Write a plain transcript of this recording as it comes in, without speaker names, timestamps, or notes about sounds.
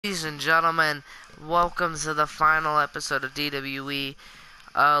Ladies and gentlemen, welcome to the final episode of DWE.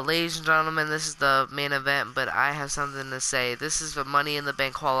 Ladies and gentlemen, this is the main event, but I have something to say. This is the Money in the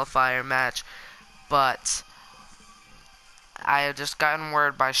Bank qualifier match, but I have just gotten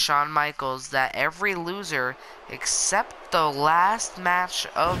word by Shawn Michaels that every loser except the last match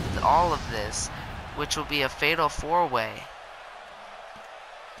of all of this, which will be a fatal four-way,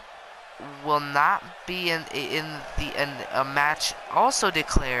 will not be in a match also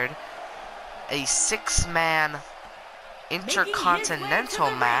declared a six-man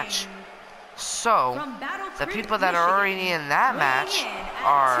intercontinental match. So the people that are already in that match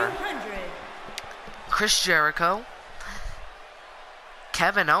are Chris Jericho,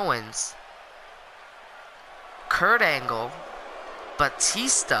 Kevin Owens, Kurt Angle,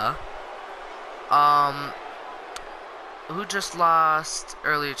 Batista, who just lost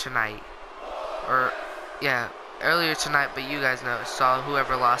earlier tonight. Earlier tonight, but you guys saw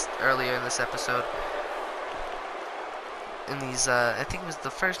whoever lost earlier in this episode. In these, I think it was the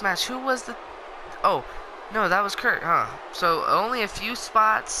first match. Who was the... Oh, no, that was Kurt, huh? So, only a few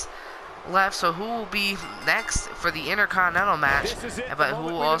spots left, so who will be next for the Intercontinental match, but who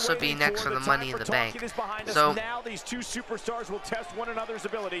will also be next for the Money in the Bank. So,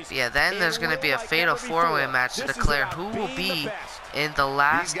 yeah, then there's going to be a fatal four-way match to declare who will be in the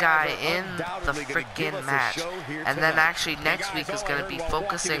last guy in the freaking match. And then actually next week is going to be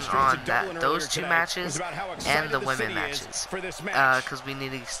focusing on those two matches and the women matches, because we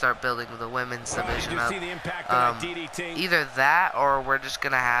need to start building the women's division up. Either that or we're just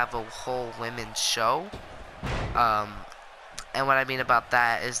going to have a whole women's show. And what I mean about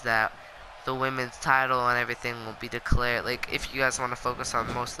that is that the women's title and everything will be declared. Like, if you guys want to focus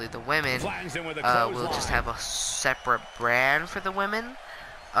on mostly the women, we'll just have a separate brand for the women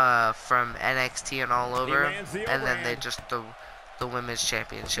from NXT and all over, and then they just the women's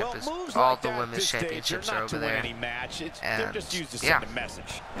championship is all the women's championships are over there. And yeah,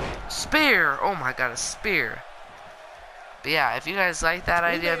 spear! Oh my god, a spear! But yeah, if you guys like that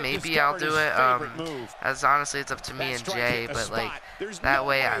idea, maybe I'll do it. As honestly, it's up to me and Jay. But like that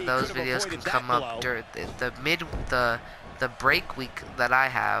way, those videos can come up during the break week that I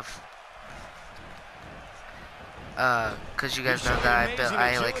have. Cause you guys know that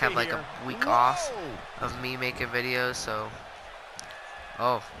I like have like a week off of me making videos. So,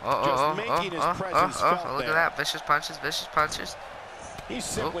 look at that, vicious punches, vicious punches. He's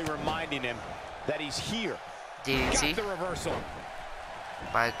simply reminding him that he's here. DDT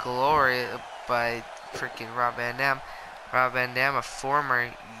by freaking Rob Van Dam. Rob Van Dam, a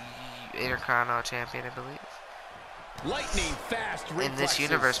former Intercontinental champion, I believe. Lightning fast reflexes. In this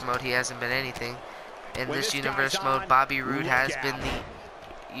universe mode, he hasn't been anything. In this universe mode, Bobby Roode has been the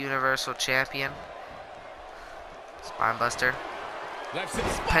Universal Champion. Spinebuster.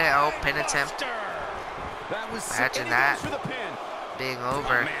 Pin attempt. Imagine that being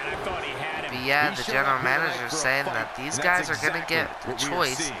over. But yeah, the general manager is saying that these guys are going to get the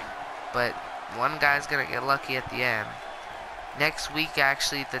choice, but one guy's going to get lucky at the end. Next week,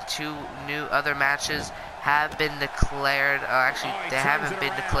 actually, the two new other matches have been declared. Actually, they haven't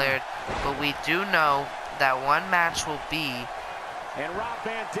been declared, but we do know that one match will be,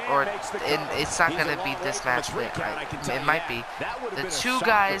 it's not going to be this match, but it might be. The two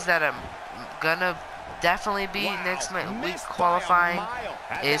guys that are going to definitely be next week qualifying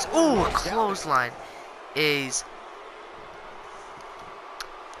is, a clothesline, is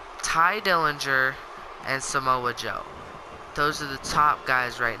Ty Dillinger and Samoa Joe. Those are the top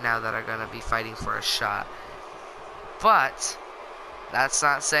guys right now that are going to be fighting for a shot. But that's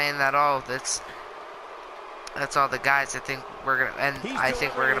not saying that that's all the guys. I think we're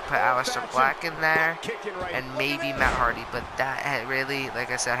gonna put Aleister Black in there and maybe Matt Hardy, but that really, like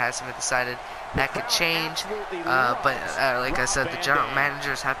I said, hasn't been decided. That could change, but like I said, the general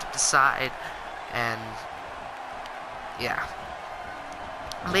managers have to decide. And yeah,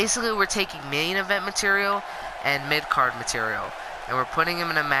 basically we're taking main event material and mid-card material, and we're putting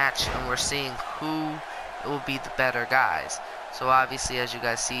them in a match, and we're seeing who will be the better guys. So obviously, as you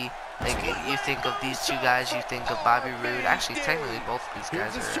guys see, like, you think of these two guys, you think of Bobby Roode. Actually, technically, both of these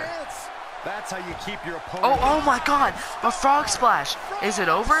guys are. That's how you keep your opponent. Oh my God! A frog splash. Is it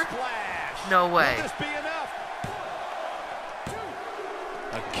over? No way.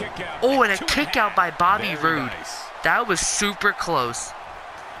 Oh, and a kick out by Bobby Roode. That was super close.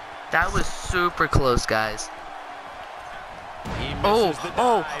 That was super close, guys.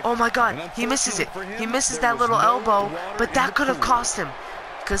 Oh my God. He misses it. He misses that little elbow, but that could have cost him,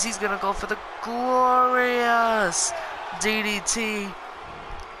 because he's going to go for the glorious DDT.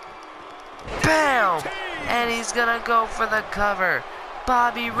 Bam! And he's going to go for the cover.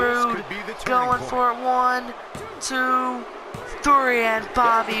 Bobby Roode going for it. 1, 2, 3, and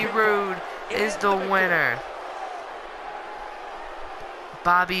Bobby Roode is the winner.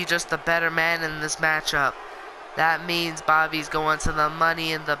 Bobby just a better man in this matchup. That means Bobby's going to the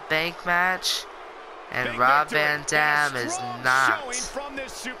Money in the Bank match. And Rob Van Dam is not.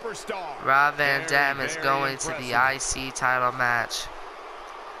 Rob Van Dam is going to the IC title match.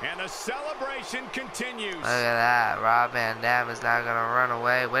 And the celebration continues. Look at that. Rob Van Dam is not going to run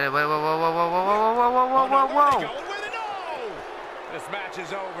away. Wait, whoa, whoa, whoa, whoa, whoa, whoa, whoa, whoa, whoa, whoa, whoa. This match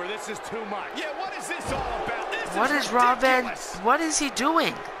is over. This is too much. Yeah, what is this all about? What is Rob Van? What is he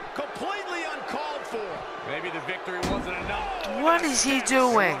doing? Completely uncalled for. Maybe the victory wasn't enough. What is he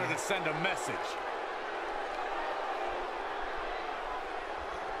doing? Wanted to send a message.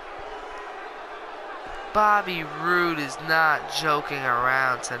 Bobby Roode is not joking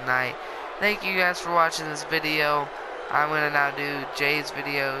around tonight. Thank you guys for watching this video. I'm gonna now do Jay's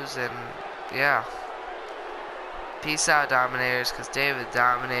videos, and yeah. Peace out, Dominators, because David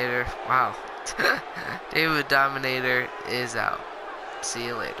Dominator, wow. David Dominator is out. See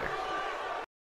you later.